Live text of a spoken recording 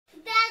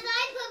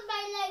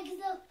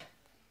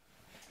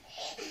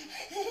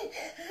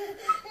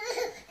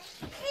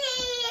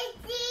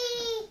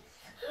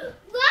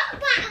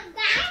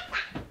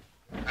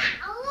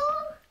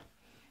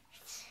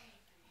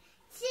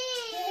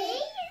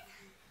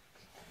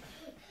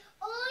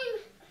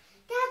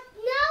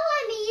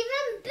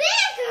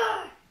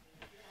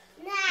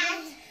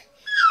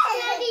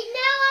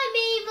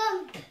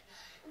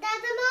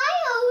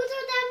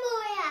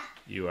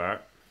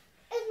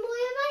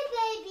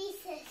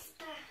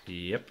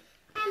Yep.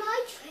 Am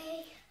I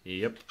tree?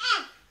 Yep.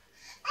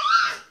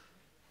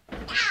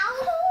 Ouch!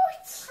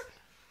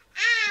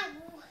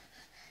 Ow!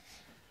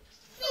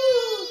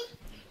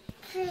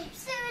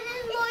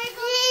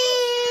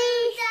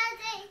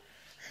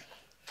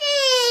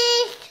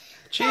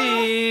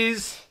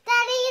 Cheese.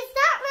 Daddy, is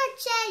that red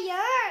chair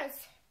yours?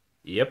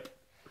 Yep.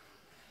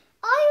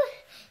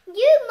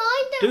 You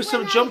mind it. Do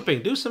some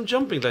jumping. Do some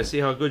jumping. Let's see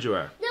how good you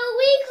are. No,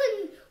 we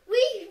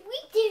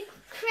do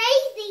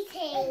crazy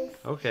things.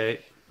 Okay.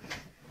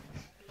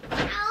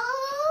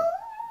 Ow!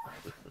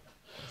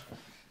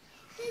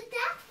 Is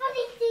that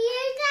funny to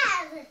you,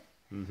 Dad?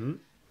 Mm-hmm.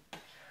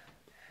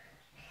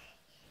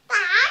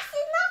 Dad,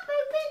 she's not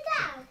moving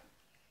down.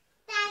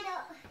 Dad,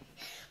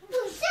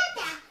 sit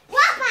down.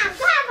 Wappa,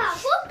 wappa,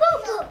 whoop,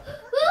 whoop, whoop,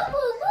 whoop,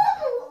 whoop,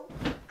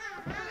 whoop.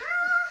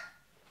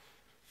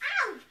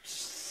 Ouch!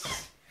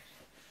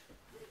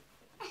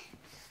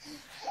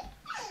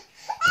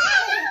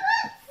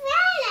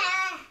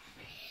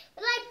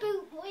 Will I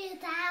boot you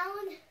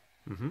down?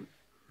 Mm-hmm.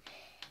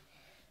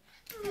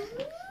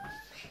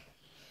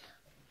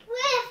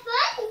 We're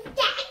fun.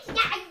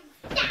 Down.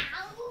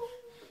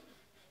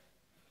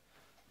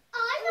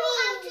 I know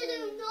how to do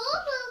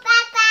normal.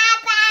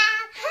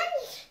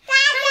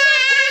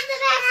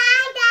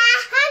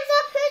 Hands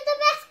up, who's the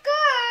best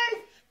girl?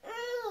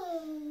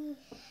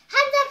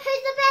 Hands up,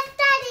 who's the best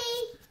daddy?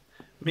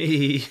 Me.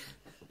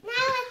 Now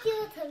it's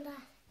your turn,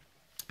 Dad.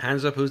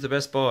 Hands up, who's the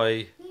best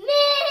boy?